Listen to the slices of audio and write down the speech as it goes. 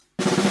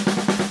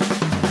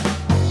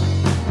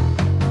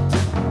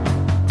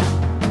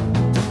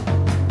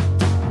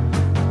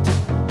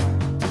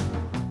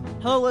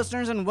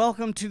listeners, and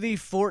welcome to the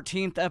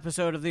 14th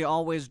episode of the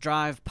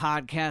AllWaysDrive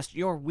podcast,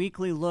 your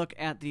weekly look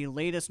at the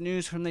latest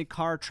news from the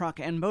car, truck,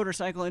 and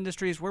motorcycle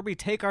industries, where we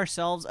take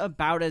ourselves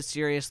about as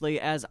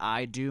seriously as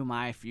I do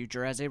my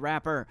future as a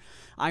rapper.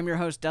 I'm your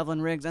host,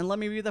 Devlin Riggs, and let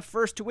me be the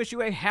first to wish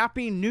you a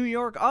happy New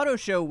York Auto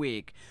Show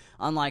week.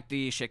 Unlike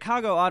the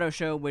Chicago Auto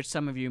Show, which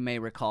some of you may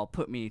recall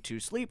put me to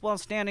sleep while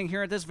standing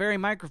here at this very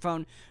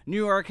microphone, New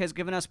York has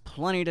given us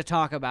plenty to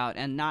talk about,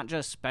 and not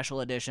just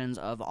special editions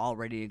of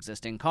already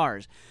existing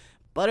cars.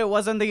 But it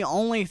wasn't the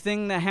only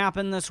thing that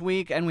happened this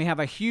week, and we have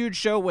a huge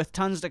show with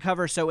tons to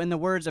cover, so in the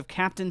words of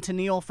Captain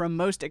Tennille from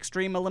Most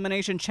Extreme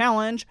Elimination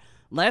Challenge,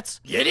 let's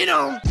get it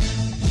on!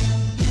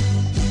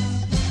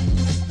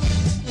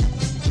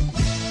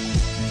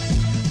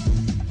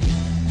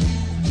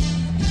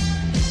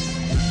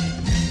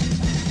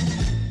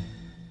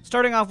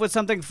 Starting off with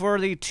something for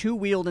the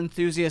two-wheeled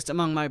enthusiast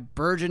among my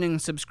burgeoning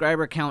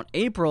subscriber count,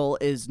 April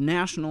is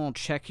National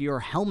Check Your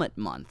Helmet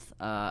Month.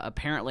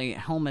 Apparently,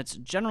 helmets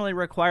generally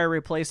require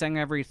replacing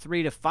every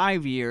 3 to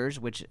 5 years,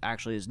 which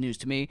actually is news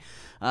to me,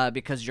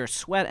 because your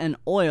sweat and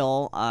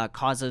oil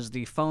causes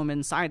the foam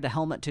inside the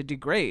helmet to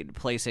degrade,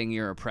 placing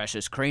your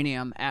precious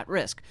cranium at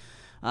risk.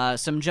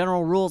 Some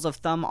general rules of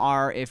thumb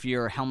are if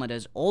your helmet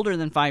is older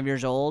than 5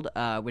 years old,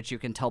 which you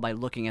can tell by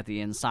looking at the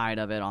inside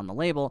of it on the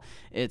label,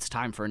 it's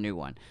time for a new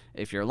one.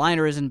 If your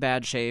liner is in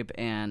bad shape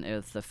and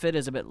if the fit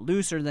is a bit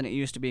looser than it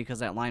used to be because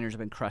that liner's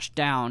been crushed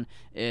down,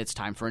 it's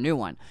time for a new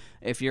one.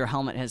 If your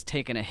helmet has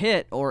taken a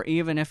hit, or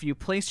even if you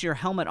place your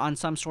helmet on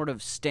some sort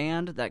of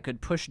stand that could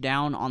push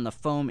down on the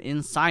foam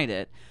inside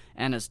it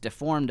and it's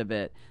deformed a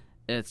bit,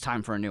 it's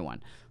time for a new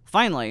one.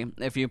 Finally,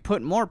 if you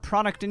put more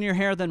product in your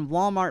hair than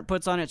Walmart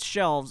puts on its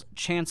shelves,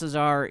 chances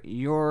are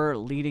you're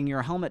leading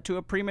your helmet to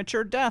a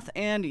premature death,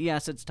 and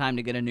yes, it's time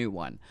to get a new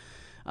one.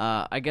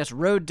 I guess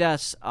road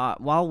deaths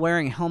while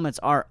wearing helmets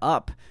are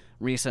up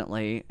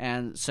recently,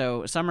 and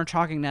so some are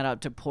chalking that up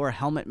to poor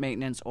helmet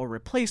maintenance or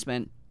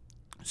replacement.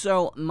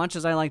 So, much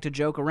as I like to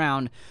joke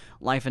around,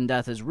 life and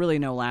death is really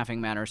no laughing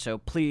matter, so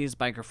please,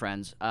 biker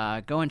friends,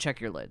 go and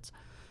check your lids.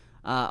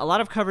 A lot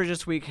of coverage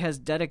this week was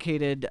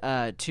dedicated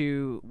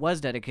to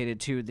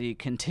the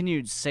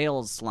continued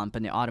sales slump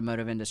in the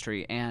automotive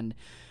industry, and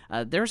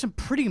there are some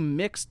pretty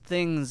mixed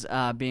things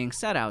being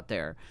said out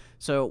there.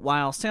 So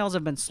while sales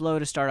have been slow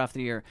to start off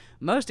the year,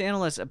 most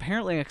analysts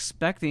apparently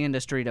expect the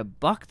industry to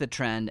buck the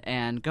trend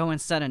and go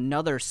and set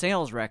another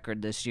sales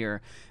record this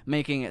year,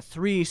 making it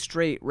 3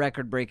 straight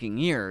record-breaking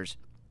years.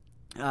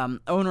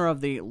 Owner of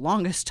the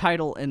longest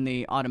title in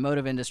the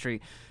automotive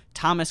industry,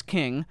 Thomas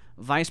King,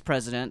 Vice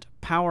President,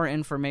 Power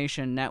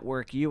Information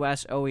Network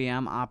U.S.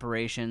 OEM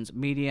Operations,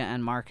 Media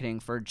and Marketing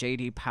for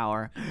J.D.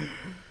 Power,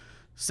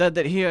 said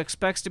that he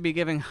expects to be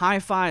giving high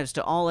fives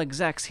to all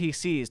execs he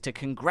sees to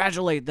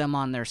congratulate them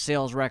on their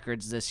sales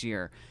records this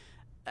year.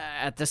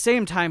 At the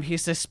same time, he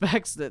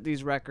suspects that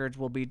these records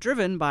will be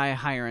driven by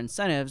higher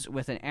incentives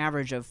with an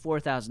average of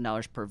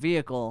 $4,000 per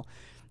vehicle.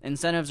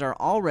 Incentives are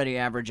already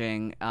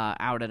averaging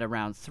out at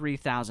around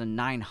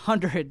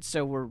 $3,900,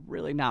 so we're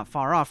really not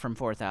far off from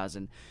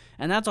 $4,000,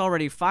 and that's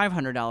already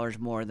 $500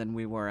 more than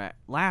we were at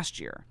last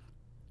year.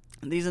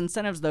 These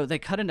incentives, though, they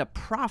cut into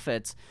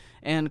profits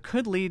and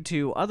could lead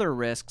to other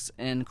risks,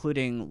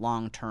 including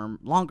longer-term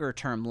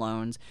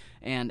loans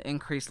and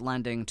increased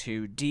lending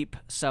to deep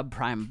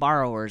subprime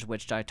borrowers,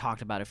 which I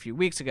talked about a few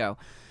weeks ago.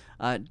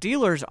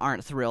 Dealers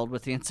aren't thrilled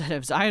with the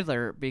incentives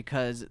either,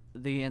 because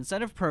the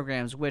incentive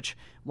programs, which,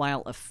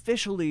 while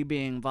officially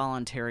being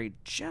voluntary,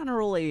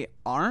 generally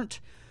aren't.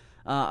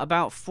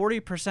 About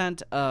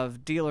 40%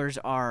 of dealers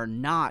are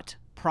not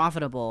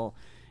profitable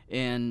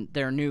in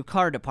their new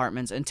car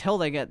departments until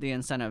they get the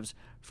incentives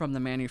from the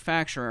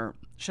manufacturer,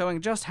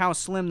 showing just how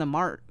slim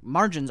the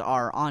margins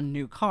are on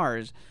new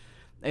cars.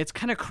 It's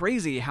kind of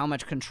crazy how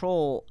much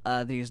control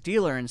these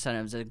dealer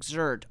incentives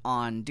exert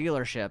on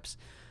dealerships.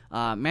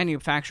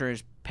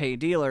 Manufacturers pay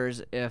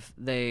dealers if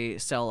they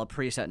sell a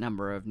preset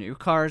number of new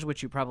cars,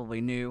 which you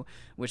probably knew,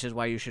 which is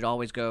why you should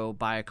always go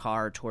buy a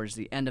car towards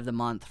the end of the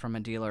month from a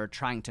dealer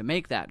trying to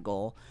make that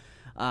goal.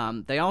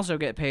 They also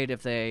get paid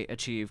if they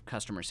achieve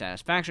customer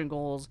satisfaction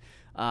goals,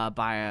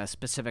 buy a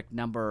specific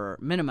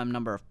minimum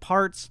number of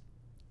parts,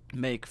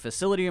 make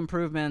facility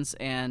improvements,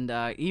 and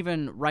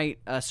even write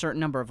a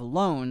certain number of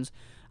loans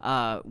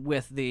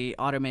with the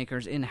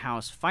automaker's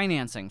in-house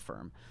financing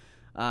firm.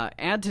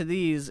 Add to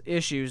these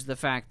issues the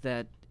fact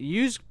that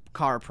used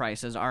car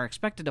prices are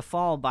expected to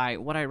fall by,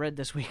 what I read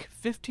this week,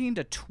 15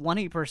 to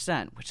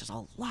 20%, which is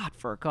a lot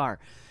for a car.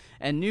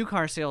 And new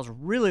car sales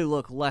really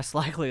look less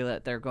likely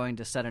that they're going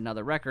to set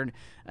another record,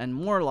 and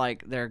more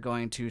like they're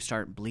going to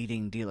start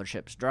bleeding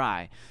dealerships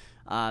dry.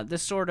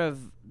 This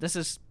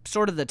is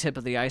sort of the tip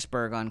of the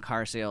iceberg on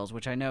car sales,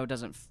 which I know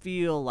doesn't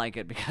feel like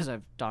it because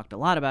I've talked a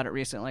lot about it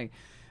recently.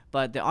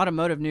 But the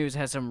automotive news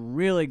has some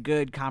really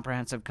good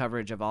comprehensive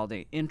coverage of all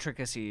the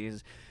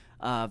intricacies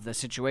of the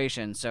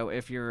situation. So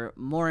if you're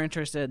more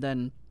interested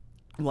than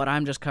what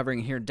I'm just covering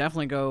here,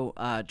 definitely go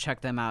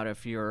check them out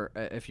if you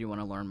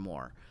want to learn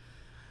more.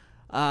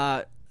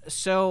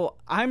 So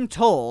I'm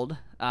told,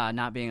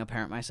 not being a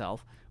parent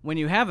myself, when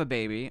you have a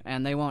baby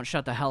and they won't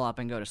shut the hell up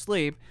and go to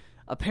sleep,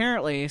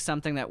 apparently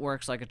something that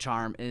works like a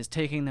charm is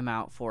taking them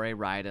out for a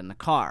ride in the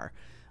car.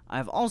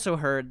 I've also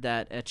heard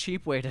that a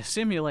cheap way to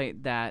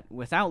simulate that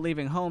without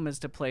leaving home is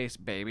to place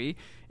baby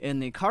in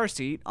the car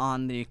seat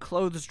on the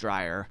clothes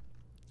dryer,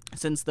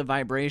 since the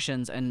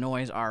vibrations and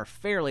noise are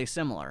fairly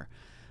similar.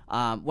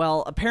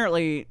 Well,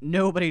 apparently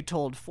nobody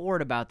told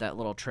Ford about that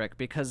little trick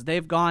because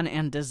they've gone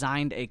and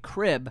designed a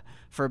crib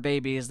for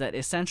babies that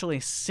essentially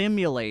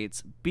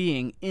simulates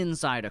being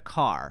inside a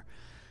car.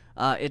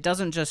 It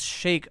doesn't just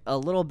shake a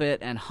little bit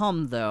and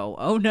hum, though.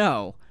 Oh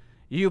no.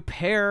 You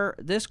pair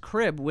this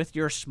crib with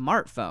your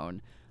smartphone,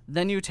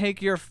 then you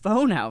take your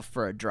phone out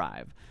for a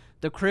drive.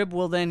 The crib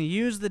will then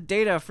use the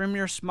data from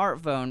your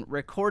smartphone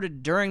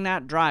recorded during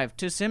that drive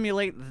to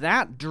simulate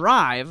that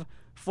drive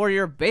for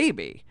your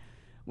baby,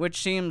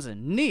 which seems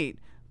neat,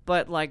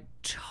 but like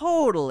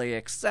totally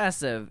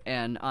excessive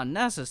and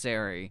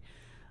unnecessary.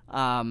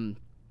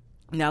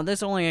 Now,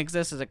 this only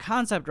exists as a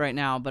concept right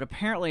now, but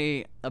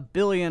apparently a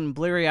billion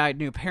bleary-eyed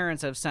new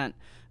parents have sent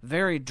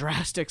very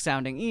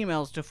drastic-sounding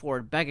emails to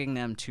Ford begging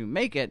them to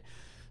make it.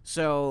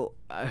 So,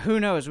 who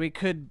knows? We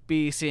could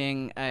be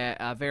seeing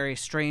a very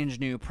strange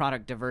new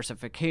product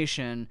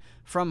diversification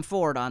from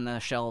Ford on the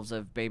shelves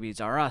of Babies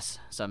R Us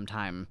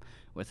sometime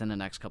within the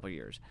next couple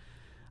years.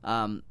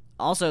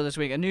 Also this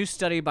week, a new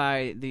study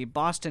by the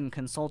Boston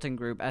Consulting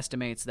Group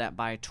estimates that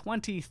by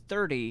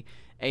 2030,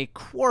 a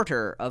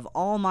quarter of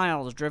all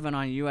miles driven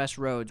on U.S.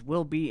 roads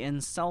will be in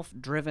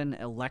self-driven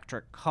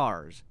electric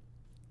cars.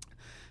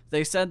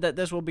 They said that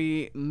this will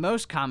be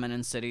most common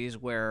in cities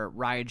where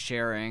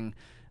ride-sharing,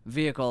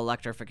 vehicle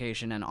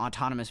electrification, and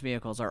autonomous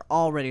vehicles are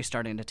already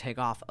starting to take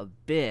off a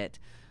bit.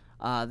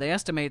 They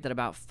estimate that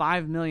about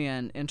 5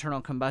 million internal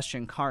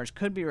combustion cars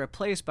could be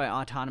replaced by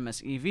autonomous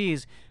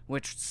EVs,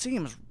 which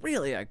seems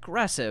really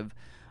aggressive,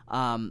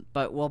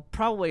 but we'll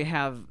probably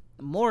have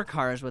more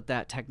cars with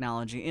that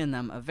technology in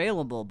them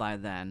available by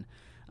then.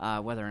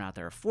 Whether or not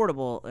they're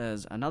affordable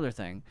is another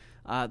thing.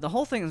 The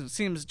whole thing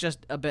seems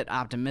just a bit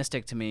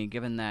optimistic to me,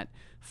 given that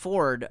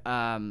Ford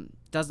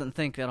doesn't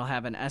think it'll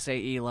have an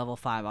SAE Level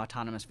 5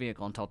 autonomous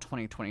vehicle until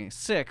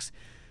 2026,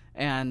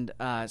 and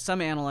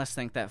some analysts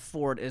think that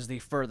Ford is the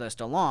furthest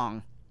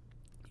along,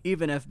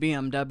 even if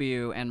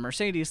BMW and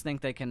Mercedes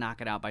think they can knock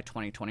it out by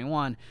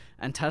 2021,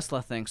 and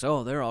Tesla thinks,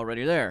 oh, they're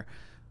already there.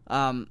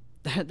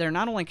 They're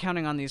not only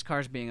counting on these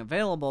cars being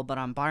available, but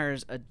on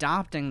buyers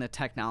adopting the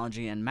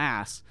technology en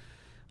masse.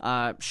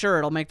 Sure,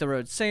 it'll make the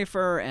road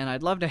safer, and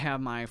I'd love to have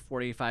my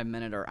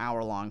 45-minute or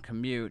hour-long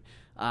commute.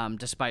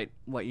 Despite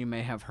what you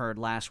may have heard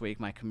last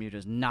week, my commute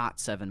is not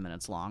 7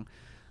 minutes long.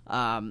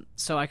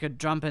 So I could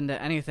jump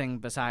into anything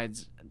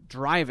besides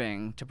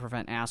driving to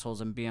prevent assholes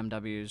and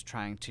BMWs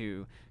trying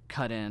to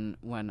cut in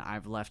when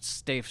I've left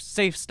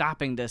safe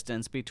stopping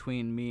distance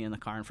between me and the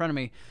car in front of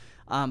me.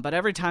 But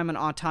every time an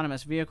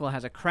autonomous vehicle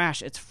has a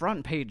crash, it's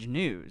front-page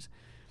news.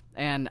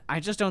 And I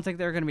just don't think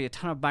there are going to be a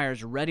ton of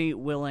buyers ready,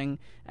 willing,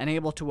 and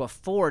able to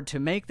afford to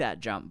make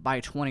that jump by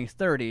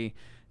 2030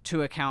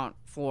 to account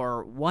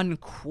for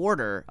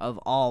 1/4 of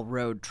all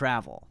road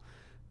travel.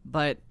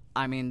 But,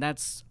 I mean,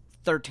 that's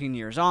 13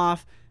 years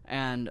off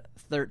and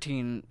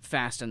 13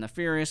 Fast and the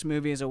Furious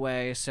movies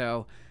away,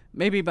 so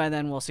maybe by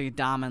then we'll see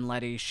Dom and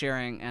Letty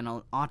sharing an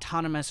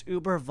autonomous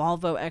Uber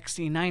Volvo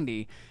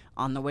XC90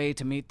 on the way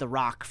to meet The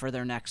Rock for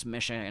their next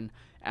mission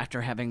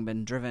after having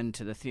been driven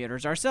to the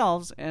theaters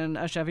ourselves in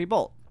a Chevy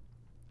Bolt.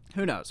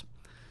 Who knows?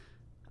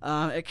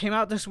 It came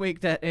out this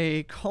week that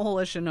a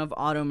coalition of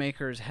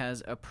automakers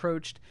has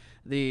approached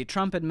the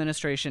Trump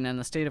administration and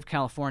the state of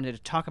California to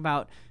talk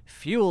about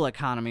fuel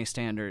economy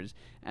standards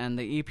and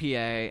the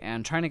EPA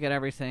and trying to get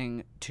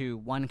everything to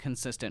one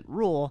consistent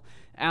rule,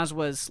 as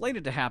was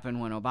slated to happen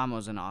when Obama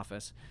was in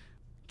office.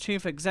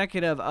 Chief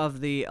Executive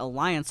of the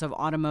Alliance of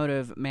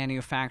Automotive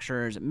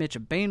Manufacturers, Mitch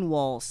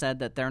Bainwell, said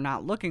that they're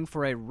not looking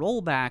for a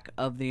rollback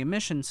of the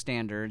emission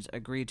standards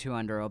agreed to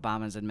under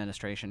Obama's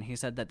administration. He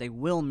said that they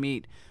will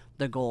meet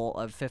the goal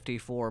of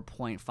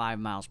 54.5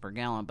 miles per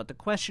gallon, but the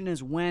question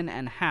is when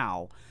and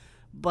how.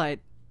 But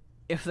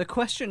if the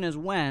question is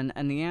when,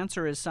 and the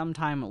answer is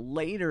sometime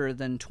later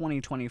than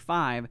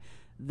 2025,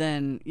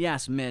 then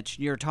yes, Mitch,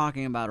 you're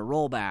talking about a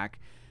rollback.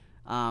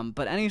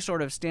 But any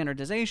sort of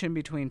standardization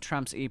between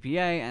Trump's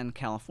EPA and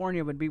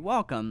California would be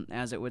welcome,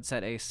 as it would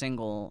set a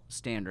single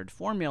standard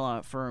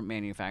formula for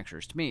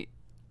manufacturers to meet.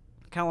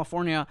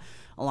 California,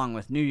 along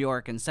with New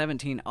York and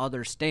 17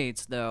 other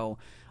states, though,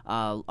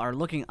 are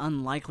looking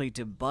unlikely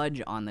to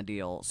budge on the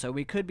deal, so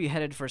we could be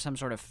headed for some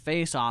sort of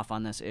face-off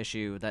on this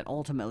issue that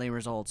ultimately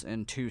results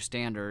in two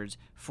standards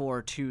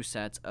for two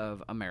sets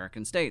of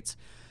American states.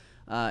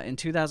 In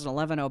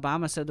 2011,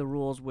 Obama said the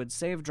rules would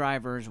save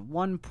drivers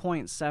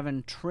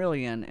 $1.7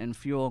 trillion in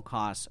fuel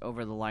costs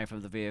over the life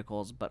of the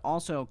vehicles, but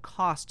also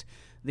cost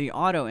the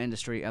auto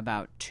industry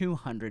about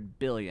 $200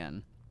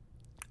 billion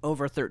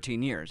over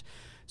 13 years.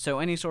 So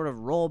any sort of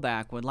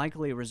rollback would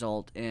likely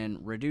result in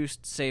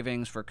reduced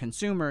savings for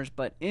consumers,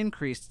 but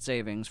increased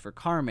savings for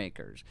car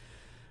makers.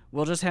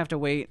 We'll just have to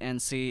wait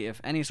and see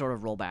if any sort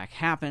of rollback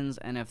happens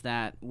and if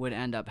that would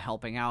end up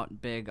helping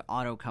out big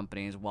auto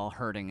companies while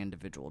hurting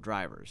individual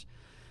drivers.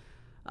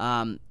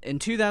 In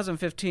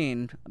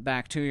 2015,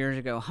 back 2 years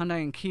ago,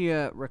 Hyundai and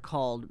Kia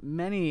recalled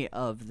many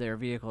of their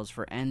vehicles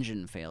for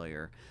engine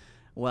failure.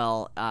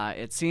 Well,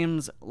 it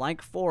seems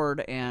like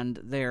Ford and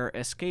their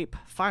escape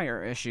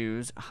fire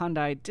issues,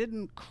 Hyundai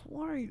didn't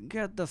quite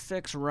get the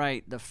fix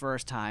right the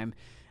first time,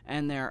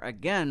 and they're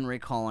again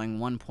recalling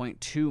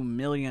 1.2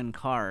 million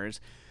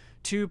cars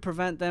to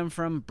prevent them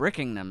from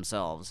bricking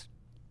themselves.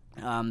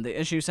 The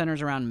issue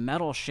centers around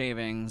metal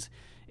shavings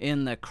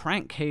in the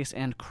crankcase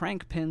and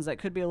crank pins that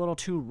could be a little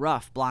too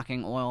rough,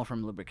 blocking oil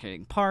from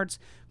lubricating parts,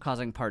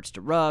 causing parts to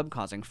rub,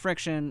 causing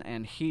friction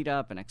and heat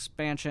up and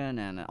expansion,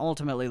 and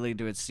ultimately lead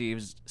to its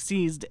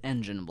seized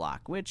engine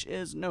block, which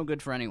is no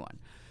good for anyone.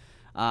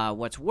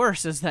 What's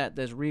worse is that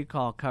this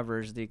recall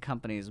covers the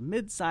company's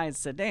mid-sized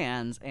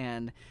sedans,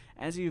 and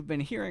as you've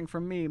been hearing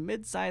from me,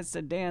 mid-sized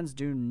sedans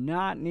do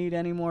not need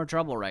any more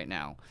trouble right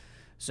now.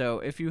 So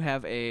if you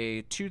have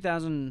a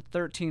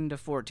 2013 to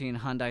 14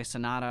 Hyundai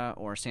Sonata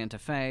or Santa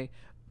Fe,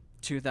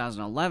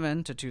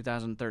 2011 to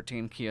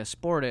 2013 Kia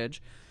Sportage,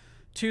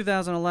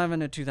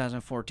 2011 to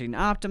 2014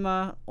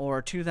 Optima,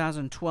 or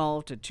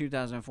 2012 to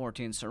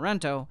 2014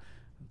 Sorento,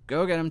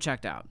 go get them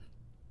checked out.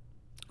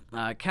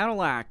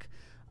 Cadillac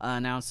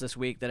announced this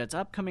week that its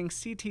upcoming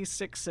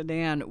CT6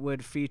 sedan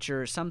would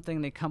feature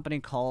something the company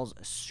calls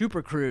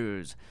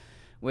SuperCruise,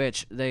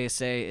 which they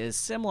say is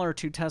similar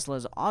to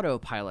Tesla's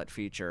autopilot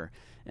feature.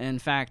 In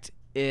fact,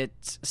 it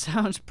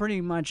sounds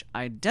pretty much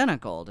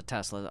identical to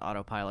Tesla's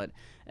autopilot,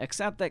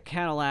 except that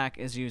Cadillac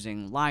is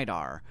using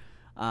LiDAR.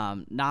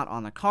 Not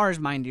on the cars,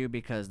 mind you,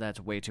 because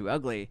that's way too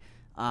ugly,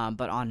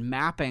 but on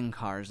mapping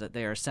cars that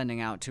they are sending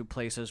out to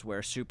places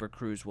where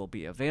SuperCruise will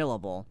be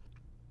available,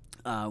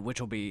 which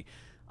will be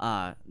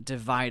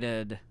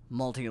divided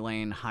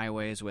multi-lane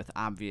highways with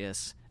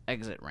obvious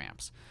exit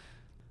ramps.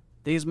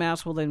 These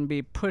maps will then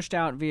be pushed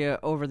out via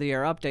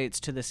over-the-air updates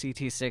to the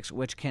CT6,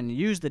 which can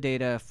use the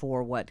data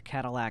for what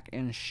Cadillac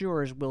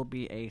ensures will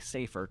be a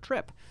safer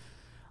trip.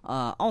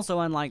 Also,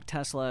 unlike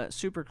Tesla,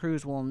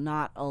 SuperCruise will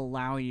not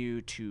allow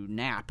you to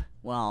nap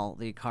while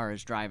the car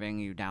is driving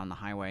you down the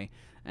highway,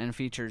 and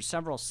features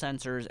several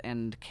sensors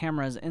and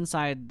cameras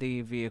inside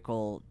the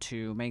vehicle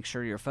to make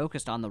sure you're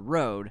focused on the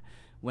road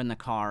when the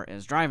car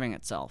is driving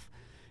itself.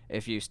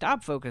 If you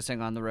stop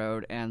focusing on the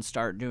road and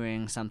start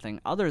doing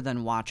something other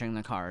than watching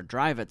the car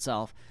drive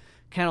itself,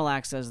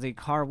 Cadillac says the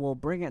car will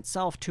bring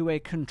itself to a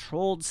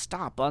controlled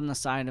stop on the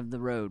side of the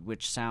road,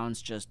 which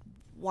sounds just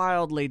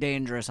wildly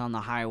dangerous on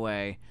the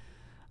highway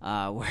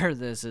where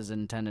this is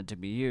intended to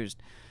be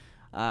used.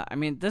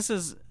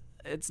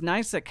 It's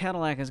nice that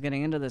Cadillac is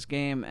getting into this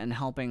game and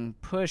helping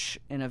push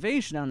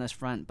innovation on this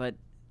front, but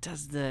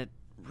does that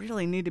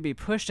really need to be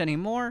pushed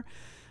anymore?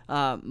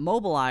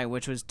 Mobileye,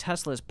 which was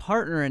Tesla's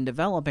partner in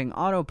developing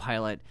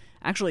autopilot,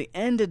 actually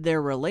ended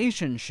their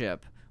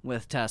relationship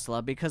with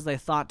Tesla because they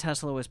thought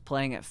Tesla was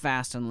playing it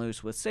fast and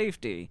loose with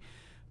safety.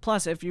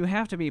 Plus, if you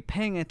have to be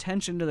paying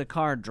attention to the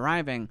car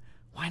driving,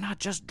 why not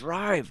just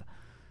drive?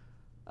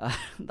 The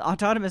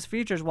autonomous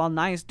features, while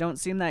nice, don't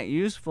seem that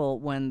useful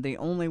when the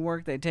only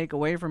work they take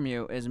away from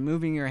you is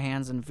moving your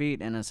hands and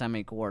feet in a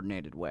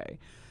semi-coordinated way.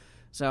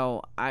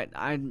 So I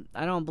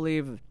don't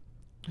believe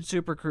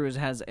SuperCruise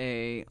has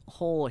a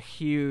whole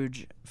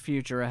huge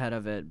future ahead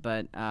of it,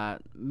 but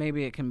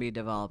maybe it can be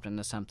developed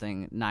into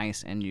something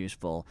nice and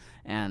useful,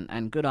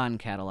 and good on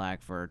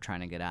Cadillac for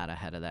trying to get out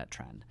ahead of that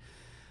trend.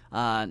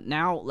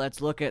 Now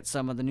let's look at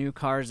some of the new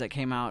cars that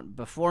came out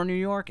before New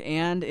York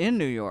and in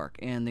New York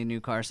in the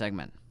new car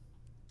segment.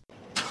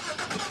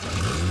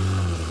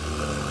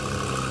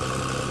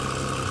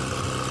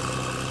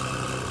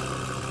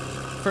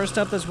 First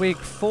up this week,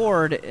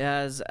 Ford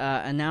has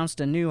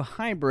announced a new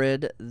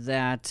hybrid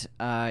that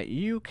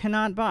you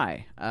cannot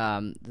buy.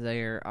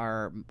 They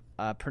are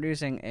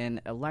producing an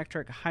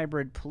electric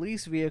hybrid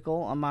police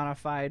vehicle, a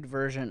modified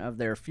version of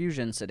their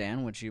Fusion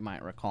sedan, which you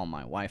might recall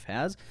my wife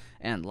has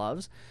and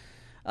loves.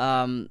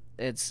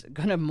 It's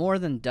going to more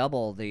than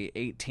double the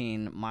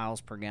 18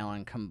 miles per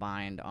gallon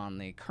combined on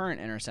the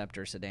current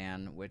Interceptor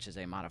sedan, which is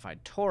a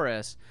modified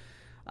Taurus.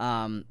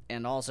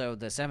 And also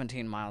the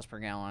 17 miles per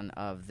gallon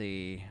of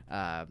the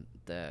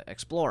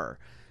Explorer.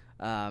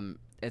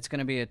 It's going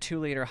to be a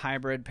 2-liter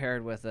hybrid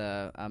paired with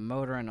a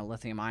motor and a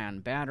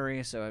lithium-ion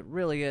battery, so it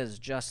really is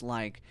just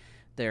like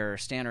their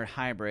standard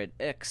hybrid,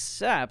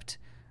 except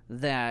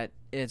that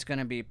it's going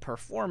to be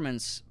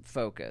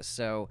performance-focused.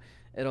 So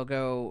it'll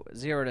go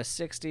 0 to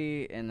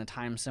 60 in the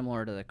time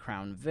similar to the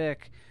Crown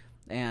Vic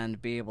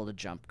and be able to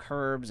jump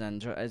curbs,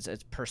 and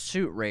it's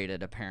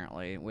pursuit-rated,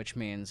 apparently, which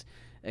means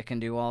it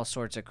can do all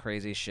sorts of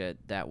crazy shit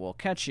that will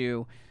catch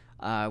you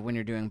when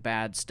you're doing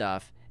bad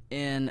stuff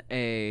in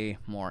a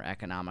more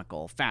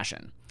economical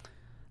fashion.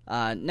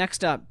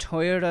 Next up,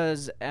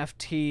 Toyota's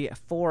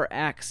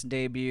FT4X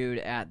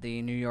debuted at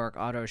the New York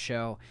Auto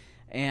Show,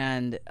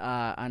 and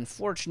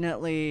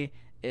unfortunately,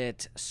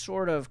 it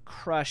sort of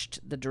crushed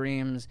the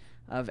dreams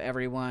of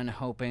everyone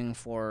hoping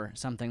for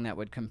something that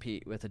would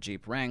compete with a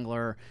Jeep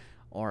Wrangler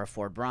or a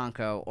Ford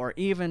Bronco, or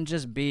even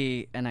just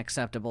be an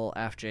acceptable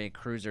FJ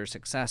Cruiser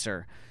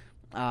successor.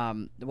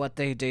 What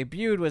they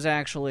debuted was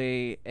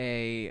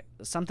actually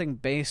something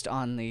based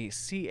on the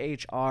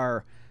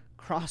CHR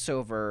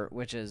crossover,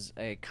 which is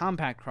a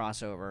compact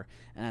crossover,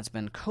 and it's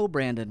been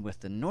co-branded with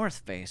the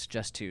North Face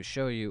just to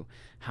show you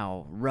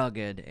how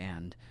rugged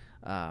and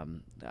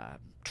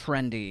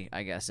trendy,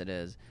 I guess it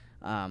is.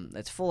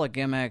 It's full of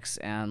gimmicks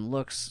and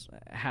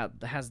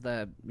has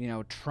the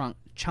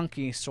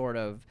chunky sort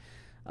of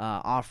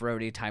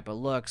off-roady type of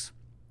looks,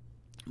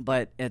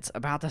 but it's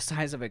about the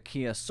size of a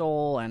Kia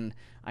Soul, and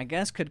I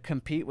guess could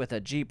compete with a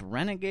Jeep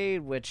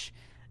Renegade, which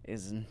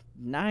is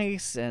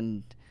nice,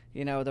 and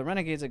the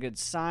Renegade's a good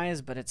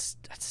size, but it's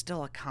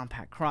still a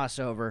compact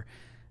crossover,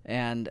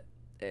 and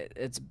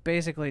it's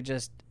basically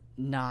just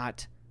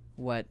not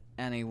what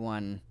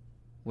anyone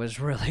was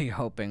really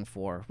hoping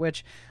for,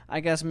 which I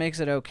guess makes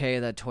it okay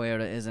that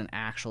Toyota isn't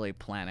actually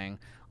planning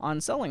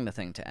on selling the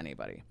thing to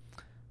anybody.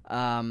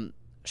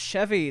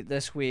 Chevy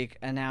this week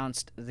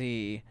announced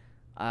the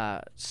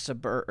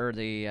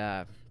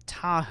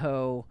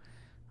Tahoe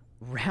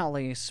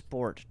Rally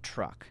Sport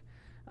Truck.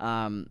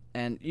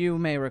 And you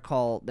may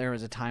recall there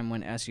was a time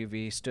when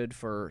SUV stood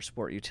for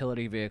Sport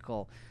Utility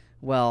Vehicle.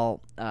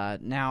 Well,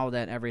 now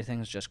that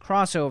everything's just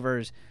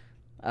crossovers,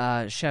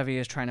 Chevy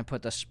is trying to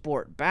put the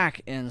sport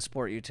back in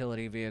Sport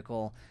Utility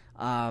Vehicle.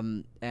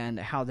 And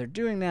how they're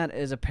doing that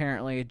is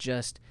apparently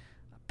just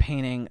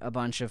painting a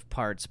bunch of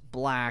parts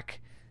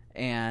black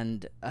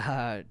and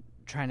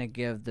trying to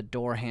give the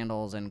door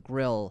handles and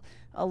grille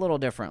a little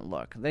different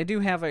look. They do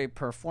have a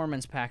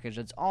performance package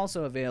that's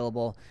also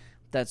available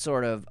that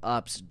sort of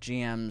ups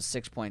GM's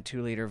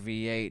 6.2-liter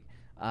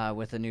V8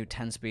 with a new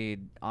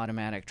 10-speed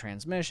automatic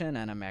transmission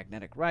and a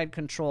magnetic ride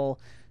control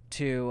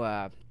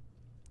to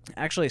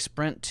actually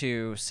sprint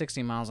to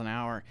 60 miles an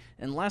hour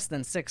in less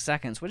than 6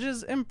 seconds, which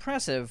is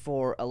impressive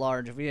for a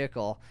large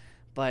vehicle,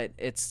 but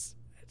it's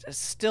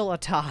still a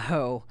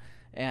Tahoe,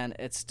 and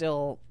it's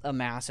still a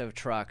massive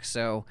truck,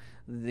 so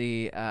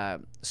the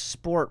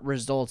sport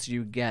results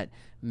you get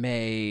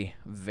may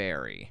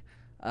vary.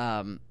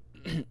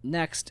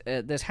 Next,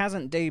 this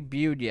hasn't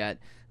debuted yet,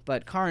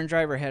 but Car and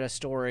Driver had a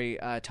story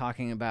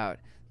talking about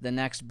the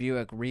next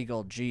Buick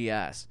Regal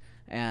GS,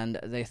 and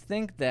they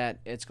think that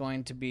it's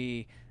going to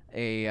be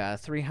a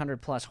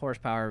 300-plus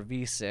horsepower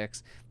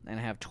V6 and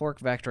have torque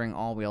vectoring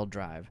all-wheel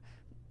drive.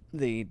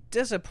 The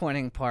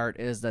disappointing part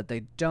is that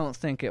they don't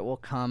think it will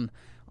come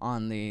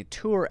on the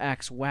Tour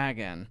X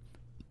wagon,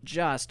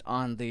 just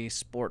on the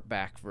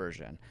Sportback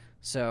version.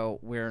 So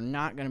we're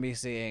not going to be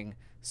seeing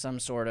some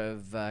sort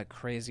of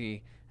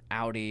crazy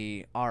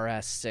Audi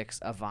RS6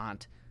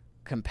 Avant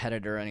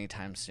competitor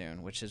anytime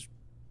soon, which is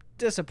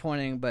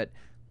disappointing, but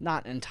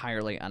not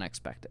entirely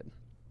unexpected.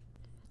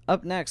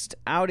 Up next,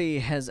 Audi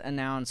has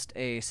announced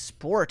a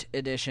sport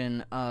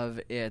edition of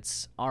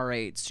its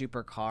R8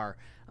 supercar.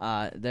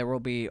 There will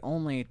be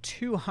only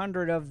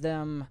 200 of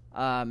them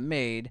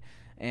made,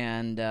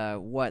 and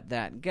what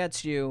that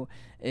gets you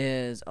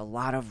is a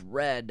lot of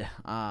red.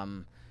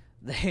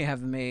 They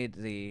have made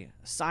the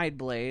side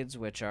blades,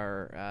 which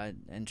are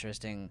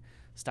interesting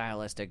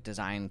stylistic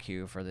design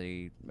cue for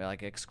the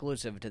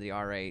exclusive to the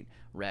R8,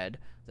 red.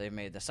 They've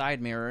made the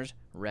side mirrors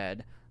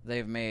red.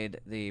 They've made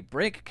the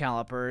brake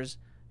calipers,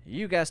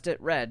 you guessed it,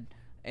 red,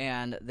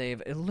 and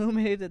they've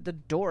illuminated the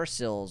door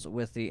sills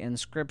with the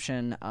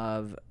inscription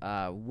of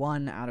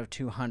 1 out of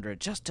 200,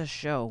 just to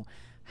show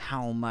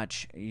how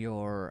much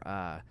rarer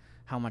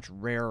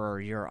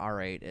your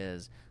R8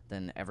 is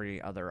than every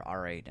other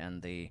R8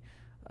 and the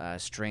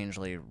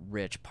strangely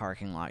rich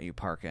parking lot you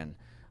park in.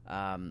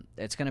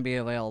 It's going to be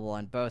available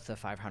on both the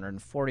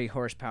 540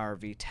 horsepower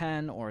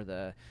V10 or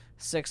the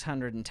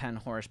 610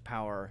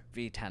 horsepower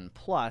V10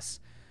 Plus,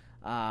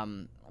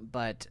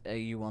 but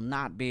you will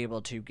not be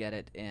able to get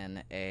it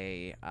in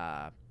a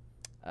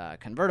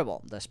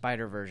convertible. The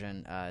Spider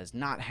version is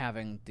not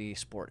having the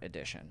Sport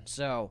Edition.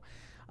 So,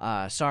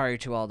 sorry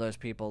to all those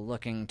people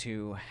looking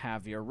to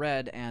have your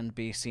red and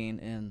be seen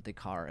in the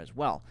car as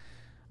well.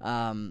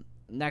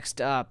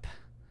 Next up,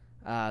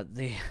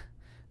 the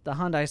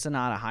Hyundai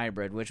Sonata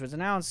Hybrid, which was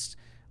announced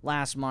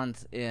last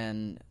month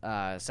in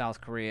South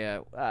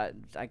Korea.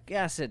 I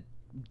guess it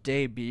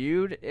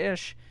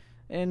debuted-ish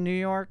in New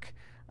York,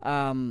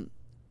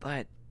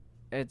 but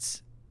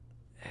it's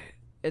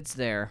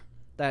there.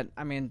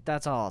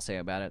 That's all I'll say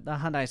about it. The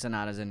Hyundai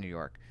Sonata's in New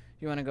York.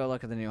 You want to go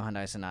look at the new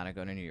Hyundai Sonata,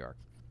 go to New York.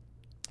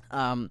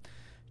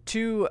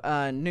 Two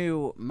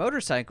new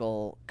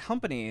motorcycle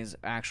companies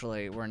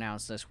actually were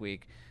announced this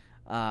week.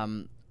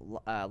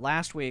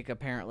 Last week,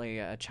 apparently,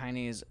 a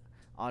Chinese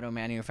auto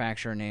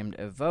manufacturer named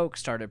Evoque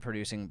started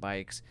producing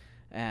bikes,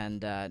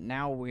 and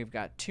now we've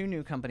got two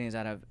new companies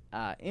out of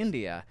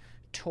India,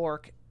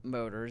 Torque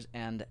Motors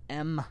and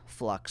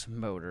M-Flux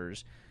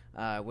Motors,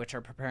 which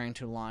are preparing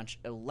to launch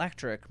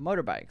electric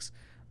motorbikes.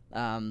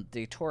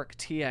 The Torque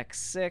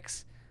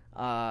TX6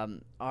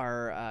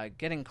 are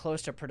getting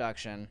close to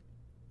production,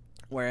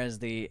 whereas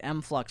the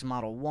M-Flux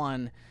Model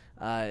 1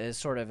 is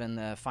sort of in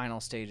the final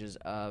stages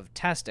of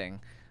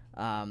testing,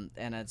 and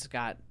it's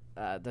got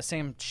the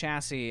same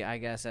chassis, I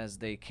guess, as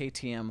the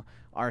KTM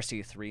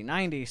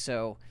RC390,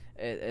 so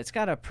it's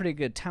got a pretty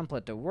good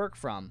template to work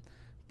from.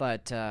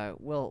 But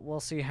we'll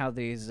see how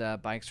these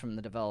bikes from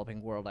the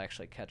developing world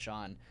actually catch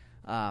on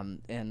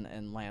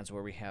in lands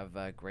where we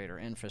have greater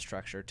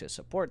infrastructure to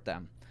support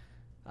them.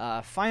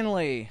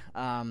 Finally,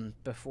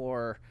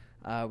 before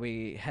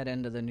we head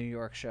into the New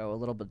York show a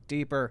little bit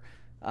deeper,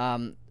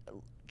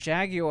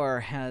 Jaguar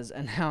has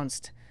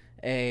announced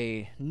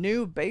a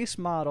new base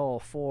model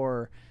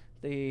for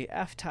the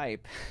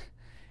F-Type.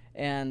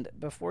 And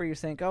before you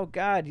think, oh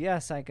God,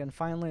 yes, I can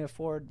finally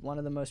afford one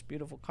of the most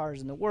beautiful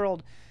cars in the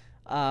world,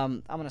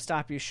 I'm going to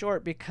stop you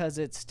short because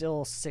it's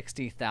still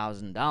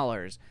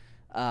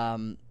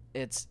 $60,000.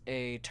 It's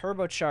a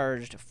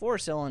turbocharged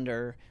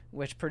 4-cylinder,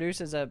 which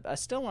produces a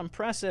still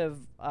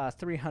impressive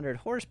 300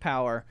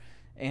 horsepower,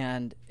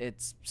 and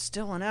it's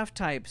still an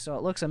F-Type, so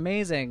it looks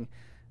amazing.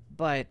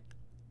 But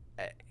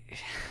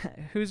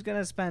who's going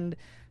to spend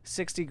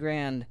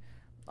 $60,000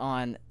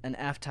 on an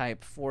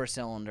F-Type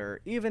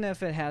 4-cylinder, even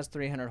if it has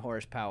 300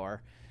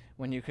 horsepower,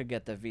 when you could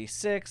get the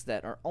V6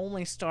 that are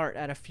only start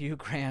at a few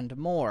grand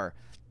more?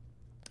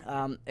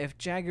 If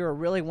Jaguar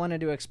really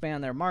wanted to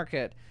expand their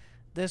market,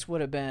 this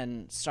would have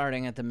been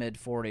starting at the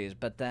mid-40s,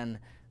 but then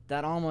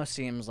that almost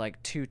seems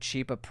like too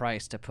cheap a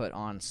price to put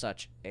on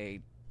such a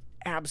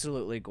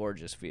absolutely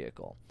gorgeous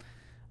vehicle.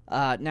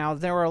 Now,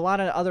 there were a lot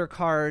of other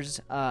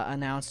cars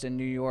announced in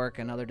New York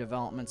and other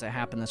developments that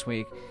happened this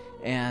week,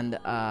 and,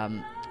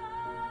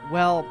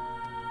 well,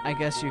 I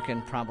guess you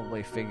can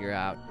probably figure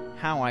out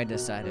how I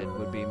decided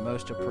would be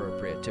most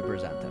appropriate to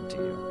present them to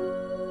you.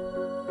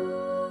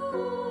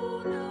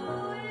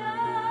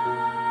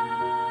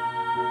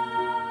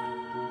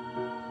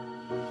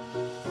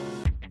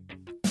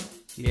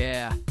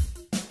 Yeah,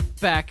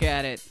 back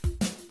at it.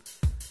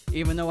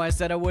 Even though I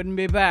said I wouldn't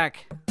be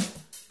back,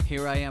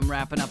 here I am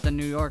wrapping up the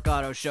New York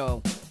Auto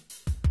Show.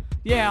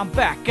 Yeah, I'm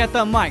back at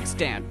the mic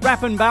stand,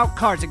 rapping about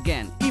cars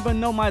again,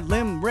 even though my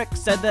limerick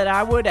said that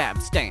I would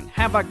abstain.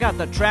 Have I got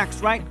the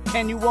tracks right?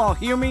 Can you all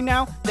hear me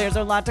now? There's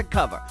a lot to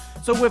cover,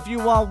 so if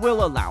you all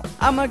will allow,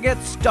 I'ma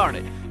get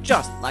started,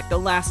 just like the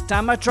last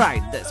time I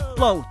tried this.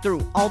 Blow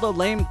through all the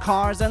lame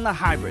cars and the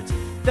hybrids,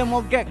 then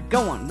we'll get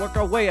going, work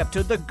our way up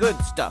to the good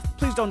stuff.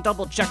 Please don't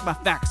double check my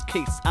facts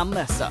case I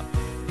mess up.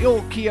 The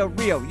old Kia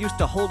Rio used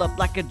to hold up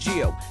like a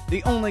Geo,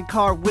 the only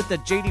car with the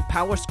JD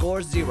Power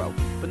score 0.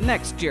 But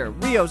next year,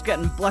 Rio's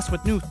getting blessed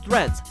with new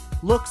threads,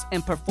 looks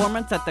and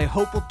performance that they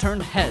hope will turn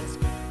heads.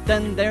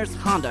 Then there's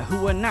Honda,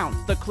 who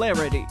announced the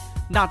Clarity.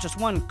 Not just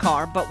one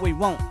car, but we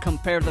won't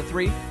compare the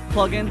three: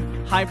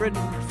 plug-in, hybrid,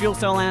 fuel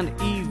cell, and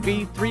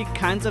EV, 3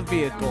 kinds of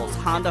vehicles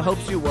Honda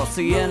hopes you will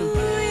see in.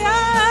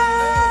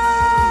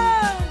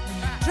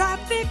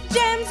 Traffic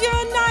jams,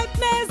 your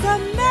nightmares are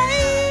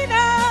made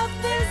of.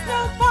 There's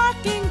no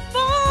parking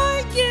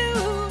for you.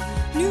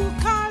 New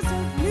cars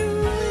of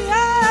New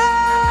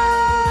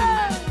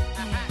York.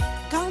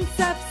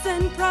 Concepts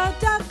and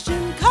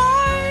production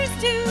cars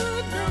too.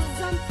 There's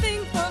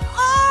something for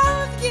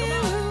all of you.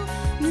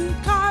 New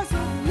cars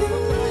of New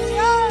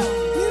York,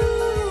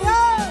 New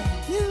York,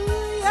 New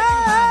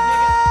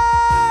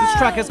York. This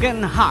truck is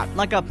getting hot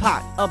like a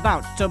pot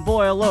about to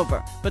boil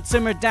over. But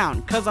simmer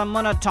down, cause I'm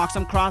gonna talk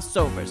some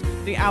crossovers.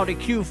 The Audi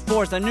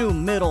Q4's the new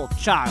middle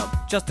child,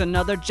 just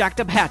another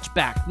jacked up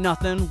hatchback,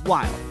 nothing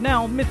wild.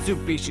 Now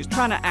Mitsubishi's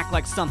trying to act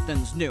like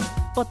something's new,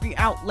 but the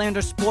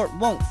Outlander Sport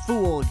won't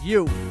fool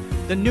you.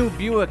 The new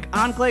Buick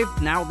Enclave,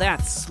 now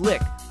that's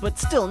slick, but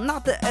still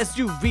not the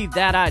SUV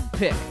that I'd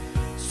pick.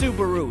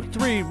 Subaru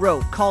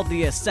 3-row called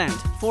the Ascent.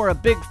 For a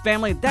big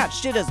family, that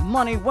shit is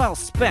money well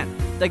spent.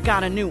 They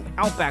got a new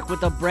Outback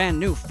with a brand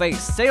new face.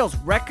 Sales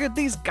record,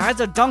 these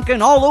guys are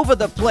dunking all over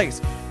the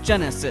place.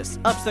 Genesis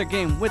ups their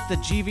game with the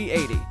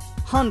GV80.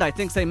 Hyundai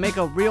thinks they make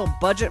a real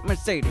budget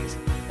Mercedes.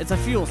 It's a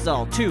fuel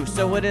cell too,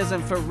 so it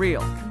isn't for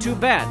real. Too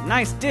bad,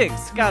 nice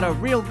digs, got a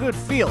real good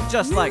feel,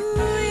 just like New York.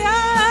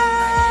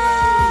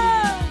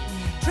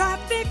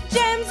 Traffic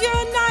jams,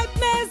 your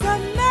nightmares are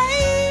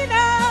made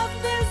of.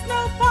 There's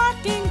no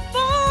parking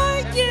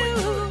for you.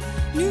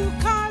 New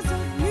cars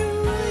of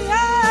New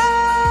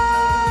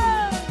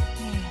York.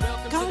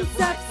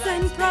 Concepts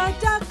and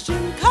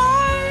production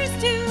cars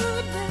too.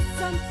 There's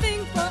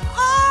something for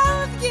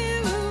all of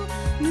you.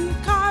 New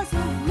cars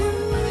of New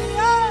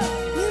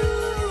York, New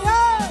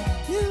York,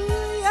 New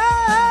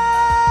York.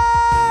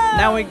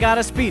 now we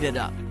gotta speed it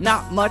up.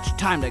 Not much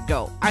time to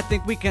go. I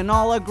think we can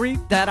all agree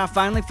that I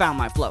finally found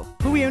my flow.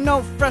 Who you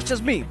know fresh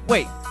as me?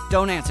 Wait,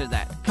 don't answer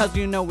that, cause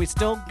you know we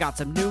still got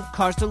some new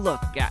cars to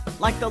look at.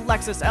 Like the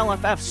Lexus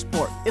LFF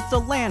Sport, it's a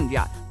land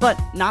yacht, but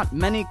not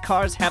many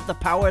cars have the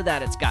power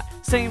that it's got.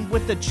 Same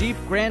with the Jeep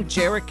Grand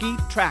Cherokee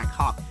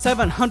Trackhawk.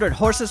 700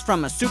 horses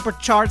from a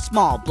supercharged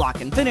small block.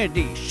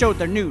 Infiniti showed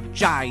their new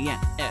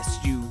giant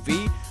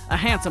SUV, a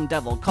handsome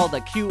devil called the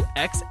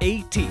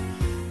QX80.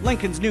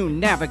 Lincoln's new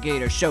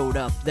Navigator showed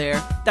up there.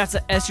 That's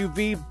a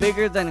SUV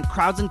bigger than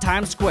crowds in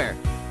Times Square.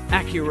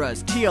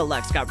 Acura's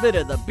TLX got rid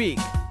of the beak.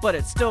 but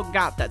it's still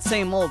got that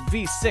same old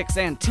V6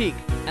 antique.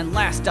 And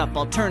last up,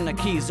 I'll turn the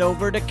keys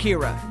over to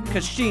Kira,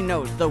 'cause she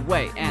knows the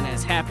way and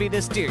is happy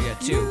to steer you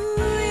to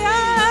New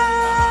York.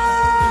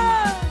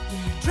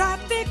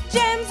 Traffic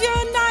jams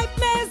your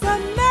nightmares are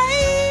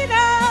made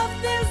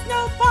of. There's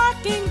no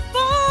parking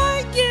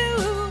for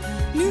you.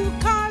 New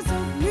cars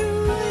of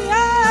New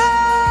York.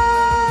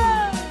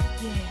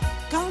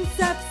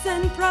 Concepts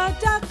and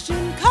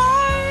production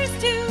cars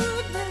too.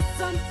 There's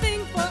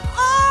something for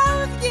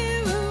all of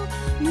you.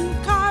 New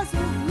cars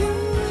of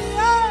New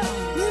York,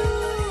 New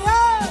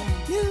York,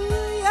 New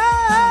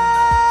York.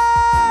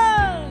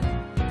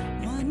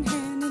 One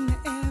hand in the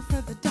air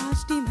for the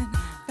Dodge Demon.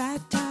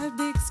 Fat tire,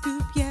 big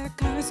scoop, yeah,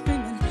 car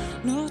screaming.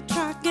 No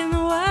truck in the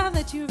world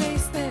that you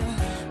race there.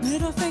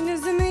 Middle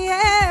fingers in the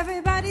air,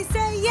 everybody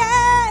say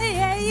yeah,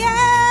 yeah,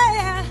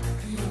 yeah.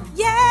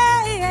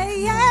 Yeah, yeah,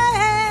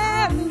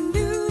 yeah.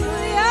 New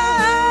York.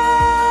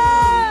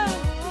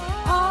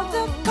 All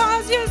the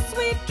cars your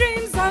sweet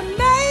dreams are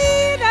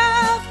made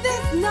of.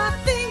 There's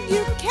nothing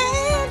you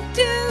can't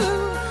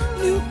do.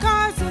 New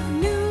cars of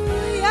New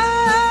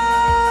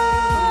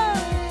York.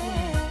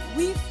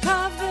 We've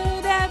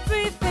covered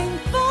everything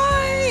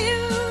for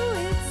you.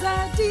 It's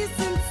a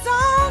decent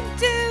song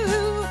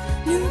too.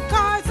 New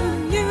cars of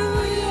New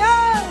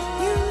York,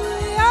 New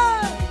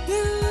York,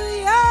 New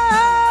York.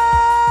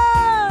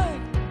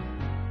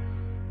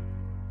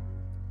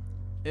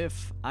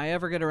 If I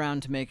ever get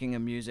around to making a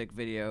music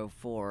video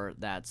for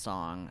that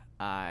song,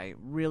 I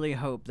really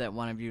hope that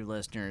one of you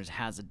listeners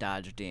has a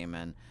Dodge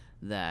Demon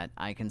that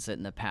I can sit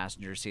in the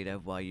passenger seat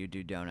of while you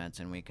do donuts,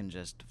 and we can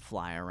just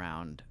fly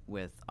around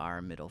with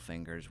our middle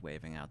fingers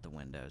waving out the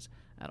windows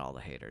at all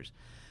the haters.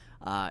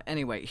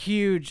 Anyway,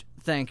 huge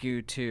thank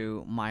you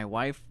to my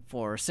wife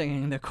for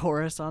singing the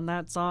chorus on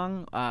that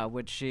song,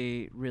 which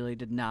she really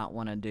did not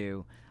want to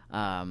do.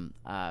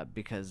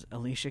 Because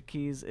Alicia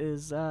Keys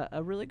is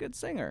a really good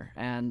singer,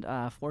 and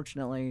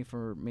fortunately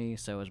for me,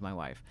 so is my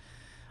wife.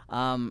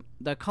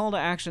 The call to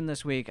action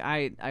this week,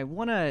 I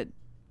want to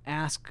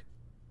ask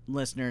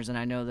listeners, and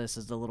I know this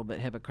is a little bit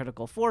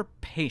hypocritical, for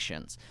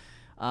patience.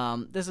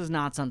 This is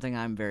not something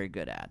I'm very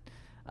good at.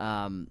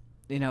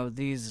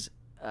 These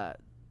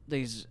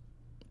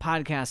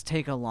podcasts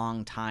take a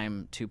long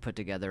time to put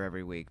together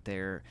every week.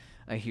 They're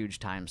a huge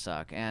time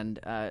suck, and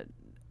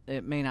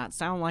it may not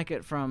sound like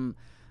it from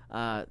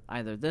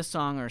either this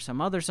song or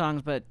some other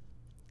songs, but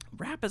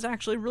rap is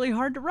actually really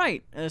hard to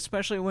write,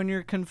 especially when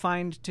you're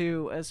confined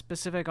to a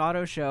specific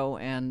auto show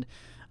and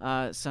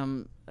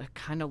some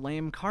kind of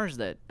lame cars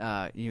that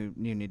you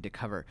need to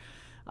cover.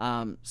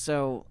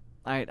 So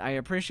I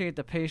appreciate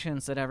the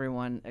patience that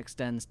everyone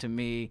extends to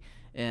me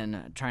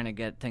in trying to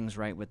get things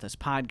right with this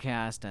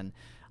podcast, and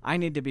I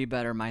need to be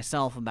better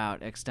myself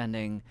about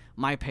extending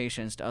my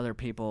patience to other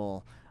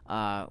people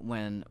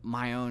when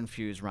my own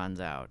fuse runs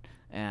out.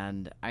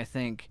 And I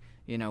think,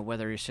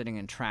 whether you're sitting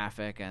in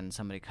traffic and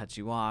somebody cuts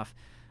you off,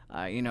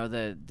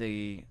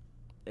 the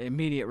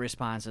immediate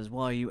response is,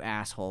 well, you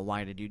asshole,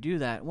 why did you do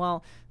that?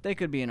 Well, they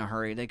could be in a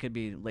hurry. They could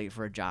be late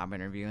for a job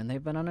interview, and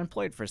they've been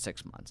unemployed for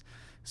 6 months.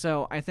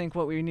 So I think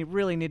what we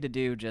really need to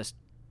do, just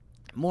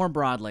more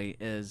broadly,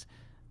 is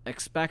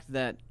expect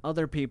that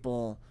other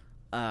people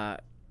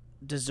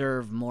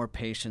deserve more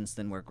patience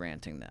than we're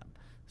granting them.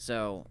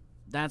 So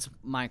that's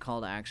my call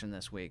to action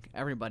this week.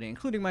 Everybody,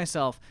 including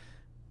myself,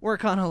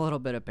 work on a little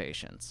bit of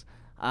patience.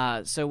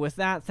 So with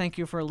that, thank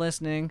you for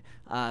listening.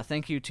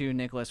 Thank you to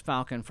Nicholas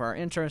Falcon for our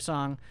intro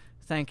song.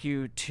 Thank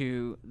you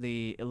to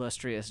the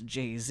illustrious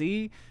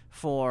Jay-Z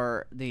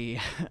for the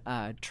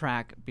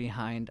track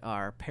behind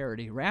our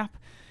parody rap.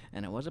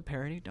 And it was a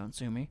parody, don't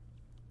sue me.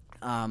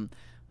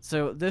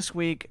 So this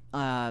week,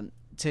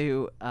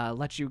 to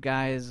let you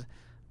guys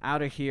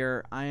out of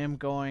here, I am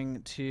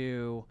going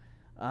to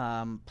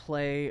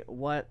play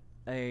what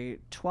a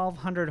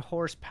 1200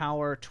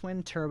 horsepower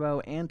twin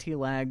turbo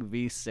anti-lag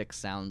V6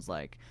 sounds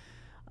like.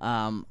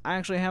 I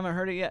actually haven't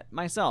heard it yet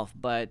myself,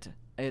 but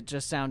it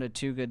just sounded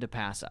too good to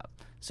pass up.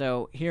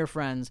 So here,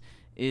 friends,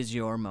 is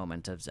your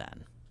moment of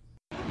zen.